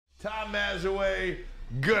Tom Mazaway,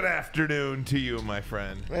 good afternoon to you, my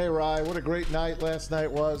friend. Hey, Rye, what a great night last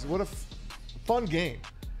night was. What a fun game.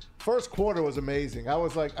 First quarter was amazing. I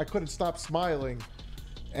was like, I couldn't stop smiling.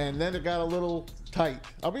 And then it got a little tight.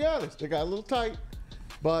 I'll be honest, it got a little tight.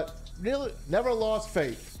 But really, never lost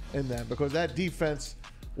faith in them because that defense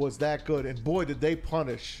was that good. And boy, did they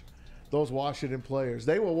punish those Washington players.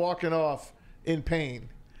 They were walking off in pain.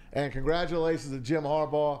 And congratulations to Jim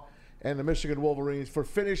Harbaugh and the Michigan Wolverines for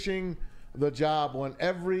finishing the job when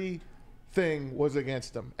everything was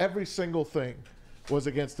against them. Every single thing was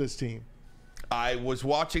against this team. I was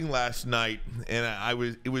watching last night,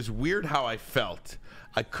 and it was weird how I felt.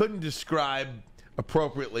 I couldn't describe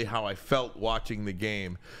appropriately how I felt watching the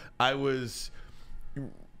game. I was,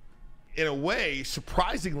 in a way,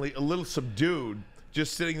 surprisingly a little subdued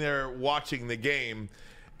just sitting there watching the game.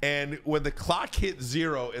 And when the clock hit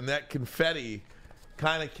 0 and that confetti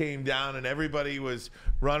kind of came down and everybody was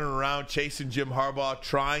running around chasing Jim Harbaugh,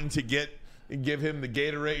 trying to give him the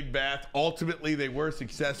Gatorade bath. Ultimately, they were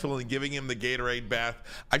successful in giving him the Gatorade bath.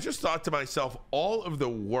 I just thought to myself, all of the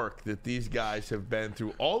work that these guys have been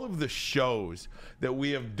through, all of the shows that we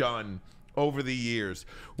have done over the years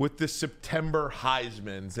with the September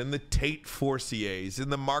Heismans and the Tate Forciers and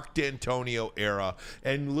the Mark D'Antonio era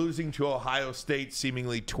and losing to Ohio State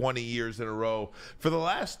seemingly 20 years in a row. For the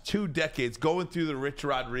last 2 decades, going through the Rich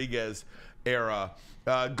Rodriguez era,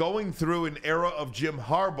 going through an era of Jim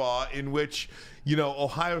Harbaugh in which,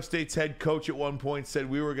 Ohio State's head coach at one point said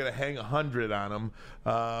we were going to hang 100 on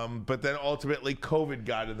him, but then ultimately COVID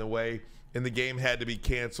got in the way and the game had to be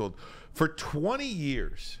canceled. For 20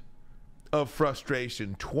 years of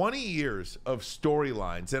frustration, 20 years of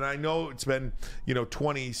storylines, and I know it's been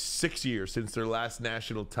 26 years since their last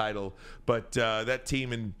national title, but that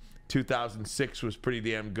team in 2006 was pretty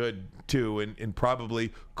damn good too, and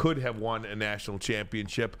probably could have won a national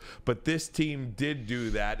championship, but this team did do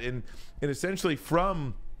that, and essentially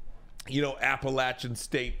from Appalachian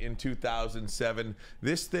State in 2007,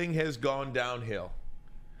 this thing has gone downhill.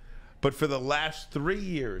 But for the last 3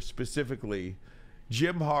 years specifically,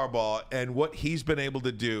 Jim Harbaugh and what he's been able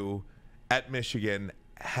to do at Michigan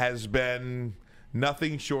has been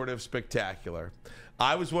nothing short of spectacular.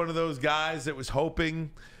 I was one of those guys that was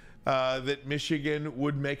hoping that Michigan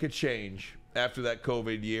would make a change after that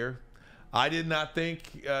COVID year. I did not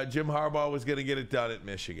think Jim Harbaugh was going to get it done at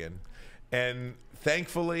Michigan. And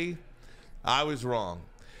thankfully, I was wrong.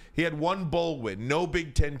 He had 1 bowl win, no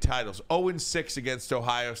Big Ten titles, 0-6 against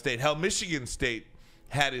Ohio State. Hell, Michigan State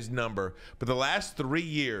had his number. But the last 3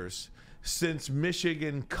 years since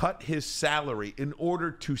Michigan cut his salary in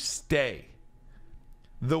order to stay,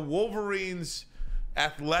 the Wolverines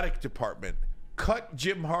athletic department cut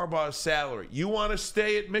Jim Harbaugh's salary. You want to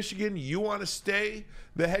stay at Michigan? You want to stay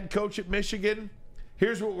the head coach at Michigan?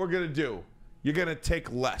 Here's what we're going to do. You're going to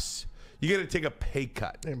take less. You're going to take a pay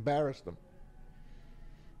cut. Embarrass them.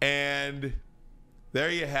 And there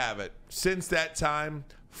you have it. Since that time,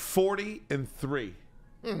 40-3.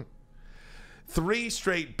 3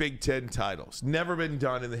 straight Big Ten titles. Never been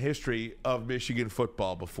done in the history of Michigan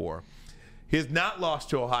football before. He has not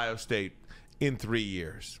lost to Ohio State in 3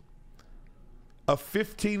 years. A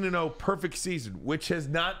 15-0 perfect season, which has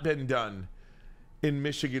not been done in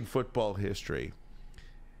Michigan football history.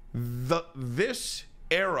 This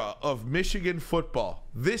era of Michigan football,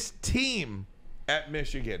 this team at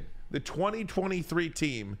Michigan, the 2023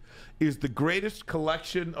 team, is the greatest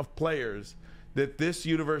collection of players that this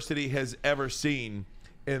university has ever seen,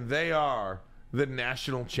 and they are the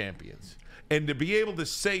national champions. And to be able to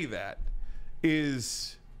say that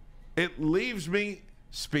it leaves me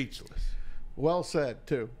speechless. Well said,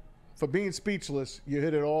 too. For being speechless, you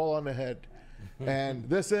hit it all on the head. And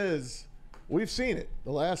we've seen it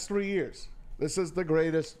the last 3 years. This is the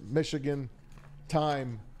greatest Michigan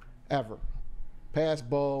time ever. Past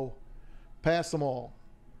Bo, past them all.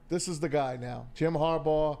 This is the guy now. Jim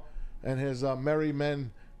Harbaugh and his merry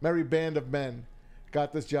band of men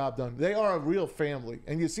got this job done. They are a real family.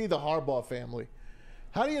 And you see the Harbaugh family.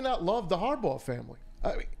 How do you not love the Harbaugh family?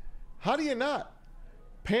 I mean, how do you not?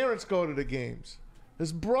 Parents go to the games.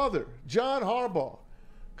 His brother, John Harbaugh,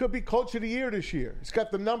 could be coach of the year this year. He's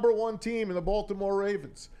got the #1 team in the Baltimore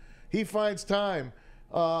Ravens. He finds time.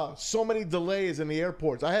 So many delays in the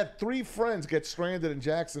airports. I had 3 friends get stranded in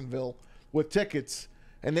Jacksonville with tickets,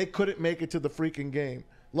 and they couldn't make it to the freaking game.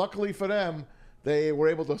 Luckily for them, they were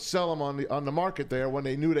able to sell them on the market there when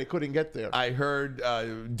they knew they couldn't get there. I heard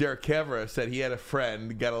Derek Kevra said he had a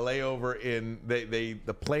friend got a layover in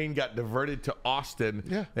the plane got diverted to Austin.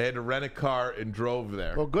 Yeah. They had to rent a car and drove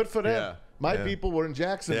there. Well, good for them. Yeah. My people were in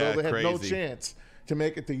Jacksonville. They had no crazy. chance to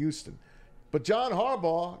make it to Houston. But John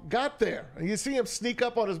Harbaugh got there. And you see him sneak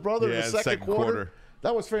up on his brother in the second quarter.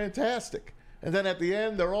 That was fantastic. And then at the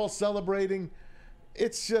end, they're all celebrating.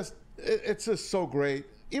 It's just so great.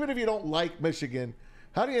 Even if you don't like Michigan,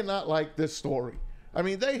 how do you not like this story? I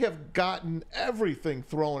mean, they have gotten everything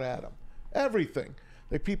thrown at them. Everything.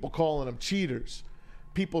 Like people calling them cheaters.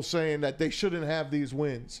 People saying that they shouldn't have these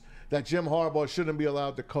wins. That Jim Harbaugh shouldn't be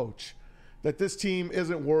allowed to coach. That this team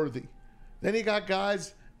isn't worthy. Then you got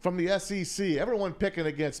guys from the SEC, everyone picking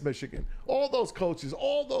against Michigan. All those coaches,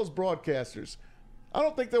 all those broadcasters. I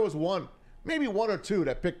don't think there was one, maybe one or two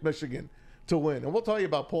that picked Michigan to win. And we'll tell you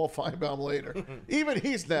about Paul Feinbaum later. Even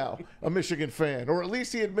he's now a Michigan fan, or at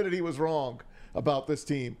least he admitted he was wrong about this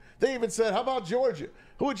team. They even said, how about Georgia?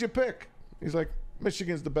 Who would you pick? He's like,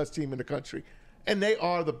 Michigan's the best team in the country. And they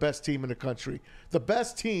are the best team in the country. The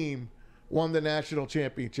best team won the national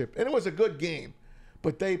championship. And it was a good game.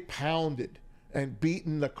 But they pounded and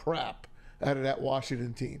beaten the crap out of that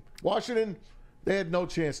Washington team. Washington, they had no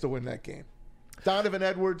chance to win that game. Donovan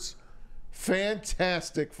Edwards,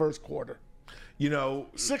 fantastic first quarter.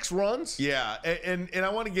 6 runs. Yeah, and I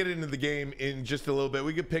want to get into the game in just a little bit.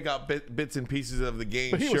 We could pick out bits and pieces of the game,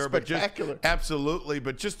 but he sure, was spectacular. But just absolutely,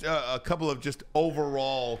 but just a couple of just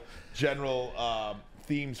overall general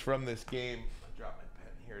themes from this game. I dropped my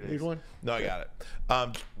pen. Here it is. Need one? No, I got it.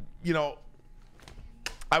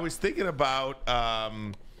 I was thinking about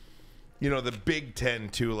the Big Ten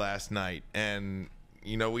too last night, and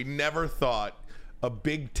we never thought a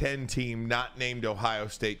Big Ten team not named Ohio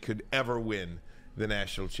State could ever win the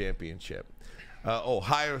national championship.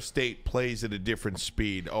 Ohio State plays at a different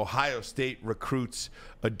speed. Ohio State recruits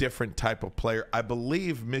a different type of player. I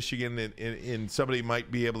believe Michigan, and somebody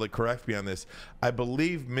might be able to correct me on this, I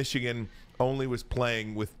believe Michigan only was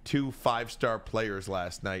playing with 2 5-star players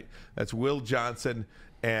last night. That's Will Johnson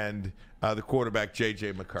and the quarterback,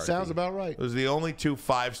 J.J. McCarthy. Sounds about right. Those are the only 2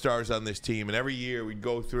 5-stars on this team. And every year we'd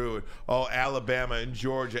go through it. Alabama and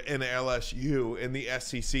Georgia and LSU and the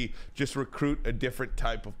SEC just recruit a different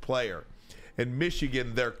type of player. And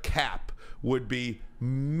Michigan, their cap would be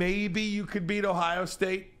maybe you could beat Ohio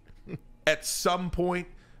State at some point,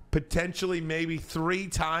 potentially maybe 3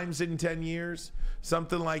 times in 10 years,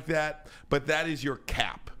 something like that. But that is your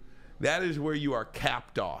cap. That is where you are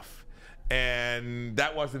capped off. And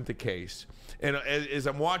that wasn't the case. And as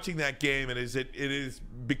I'm watching that game, and as it is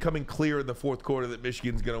becoming clear in the fourth quarter that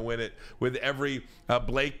Michigan's going to win it with every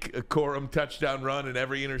Blake Corum touchdown run and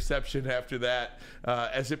every interception after that,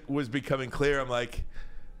 as it was becoming clear, I'm like,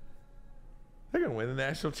 they're going to win the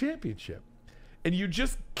national championship. And you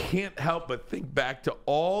just can't help but think back to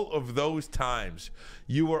all of those times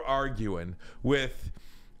you were arguing with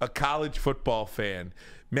a college football fan.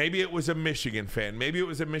 Maybe it was a Michigan fan. Maybe it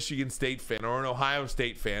was a Michigan State fan or an Ohio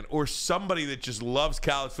State fan or somebody that just loves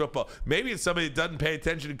college football. Maybe it's somebody that doesn't pay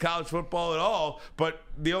attention to college football at all, but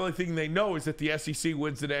the only thing they know is that the SEC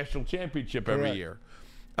wins the national championship every year.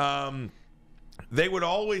 They would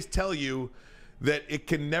always tell you that it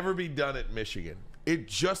can never be done at Michigan. It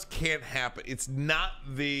just can't happen. It's not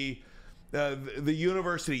the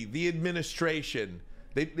university, the administration.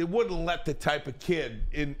 They wouldn't let the type of kid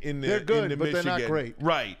in they're good, but Michigan, they're not great.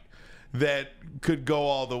 Right, that could go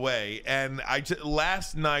all the way. And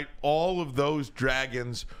last night, all of those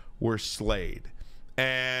dragons were slayed.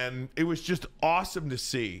 And it was just awesome to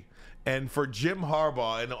see. And for Jim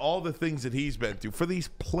Harbaugh and all the things that he's been through, for these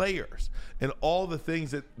players and all the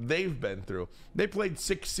things that they've been through. They played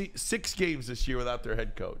six games this year without their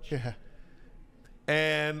head coach. Yeah.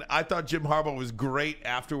 And I thought Jim Harbaugh was great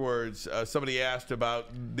afterwards. Somebody asked about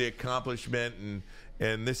the accomplishment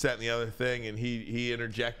and this, that, and the other thing, and he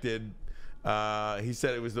interjected. He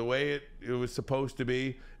said it was the way it was supposed to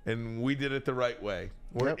be, and we did it the right way.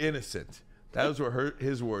 We're innocent. Those were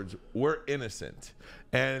his words. We're innocent.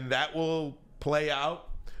 And that will play out.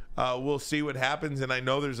 We'll see what happens. And I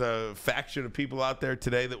know there's a faction of people out there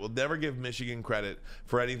today that will never give Michigan credit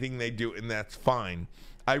for anything they do, and that's fine.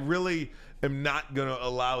 I really am not going to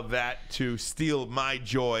allow that to steal my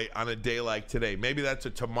joy on a day like today. Maybe that's a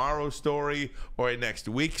tomorrow story or a next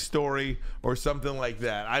week story or something like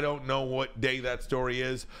that. I don't know what day that story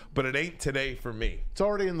is, but it ain't today for me. It's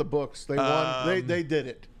already in the books. They won. They did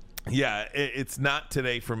it. Yeah, it's not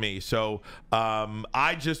today for me. So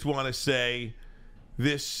I just want to say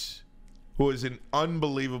this was an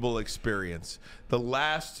unbelievable experience. The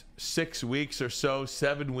last 6 weeks or so,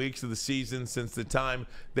 7 weeks of the season since the time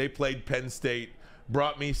they played Penn State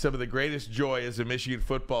brought me some of the greatest joy as a Michigan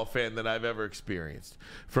football fan that I've ever experienced.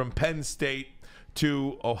 From Penn State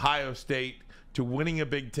to Ohio State to winning a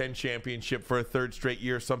Big Ten championship for a third straight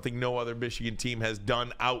year, something no other Michigan team has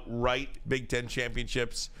done outright, Big Ten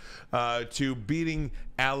championships, to beating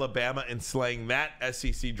Alabama and slaying that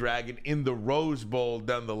SEC Dragon in the Rose Bowl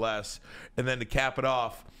nonetheless, and then to cap it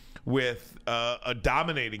off with a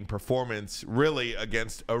dominating performance, really,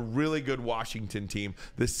 against a really good Washington team,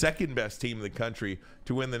 the second best team in the country,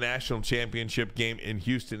 to win the national championship game in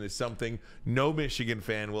Houston is something no Michigan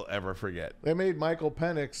fan will ever forget. They made Michael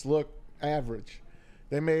Penix look average.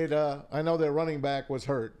 They made, I know their running back was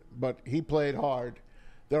hurt, but he played hard.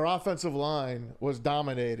 Their offensive line was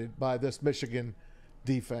dominated by this Michigan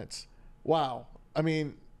defense. Wow. I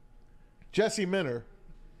mean, Jesse Minter,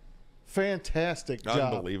 fantastic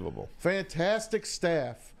job. Unbelievable. Fantastic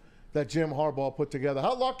staff that Jim Harbaugh put together.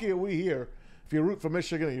 How lucky are we here, if you root for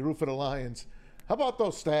Michigan or you root for the Lions? How about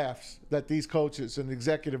those staffs that these coaches and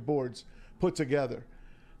executive boards put together?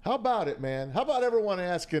 How about it, man? How about everyone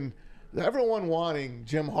wanting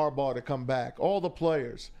Jim Harbaugh to come back, all the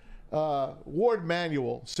players? Ward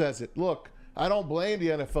Manuel says it. Look, I don't blame the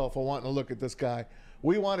NFL for wanting to look at this guy.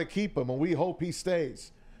 We want to keep him, and we hope he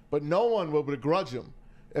stays. But no one will begrudge him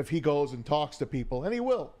if he goes and talks to people, and he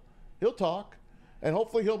will. He'll talk, and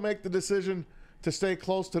hopefully he'll make the decision to stay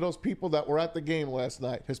close to those people that were at the game last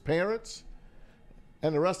night, his parents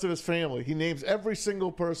and the rest of his family. He names every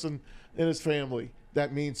single person in his family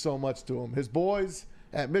that means so much to him. His boys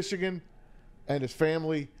at Michigan and his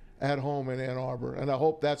family at home in Ann Arbor, and I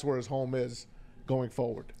hope that's where his home is going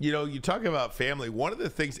forward. You know, you talk about family. One of the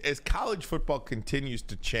things, as college football continues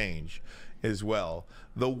to change as well,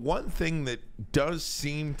 the one thing that does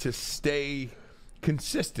seem to stay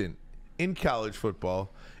consistent in college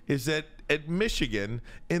football is that at Michigan,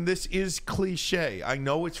 and this is cliche, I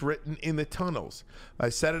know it's written in the tunnels. I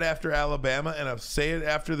said it after Alabama, and I'll say it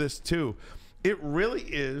after this too. It really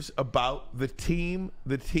is about the team,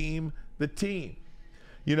 the team, the team.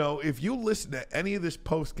 You know, if you listen to any of this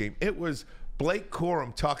post game, it was Blake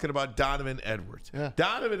Corum talking about Donovan Edwards. Yeah.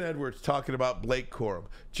 Donovan Edwards talking about Blake Corum.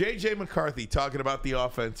 J.J. McCarthy talking about the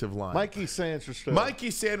offensive line. Mikey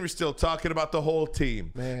Sanders still talking about the whole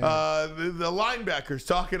team. The linebackers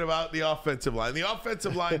talking about the offensive line. The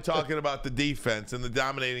offensive line talking about the defense and the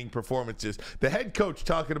dominating performances. The head coach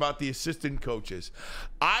talking about the assistant coaches.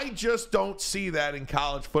 I just don't see that in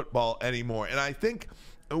college football anymore. And I think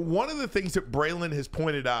one of the things that Braylon has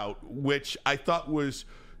pointed out, which I thought was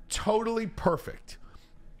totally perfect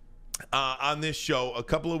on this show a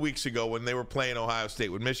couple of weeks ago when they were playing Ohio State,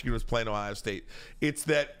 when Michigan was playing Ohio State, it's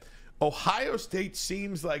that Ohio State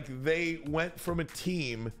seems like they went from a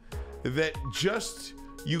team that just,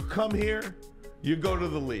 you come here, you go to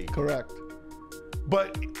the league. Correct.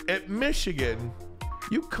 But at Michigan,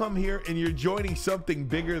 you come here and you're joining something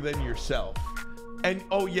bigger than yourself. And,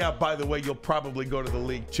 oh, yeah, by the way, you'll probably go to the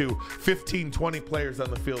league, too. 15, 20 players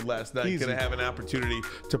on the field last night going to have an opportunity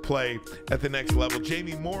to play at the next level.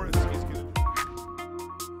 Jamie Morris is going to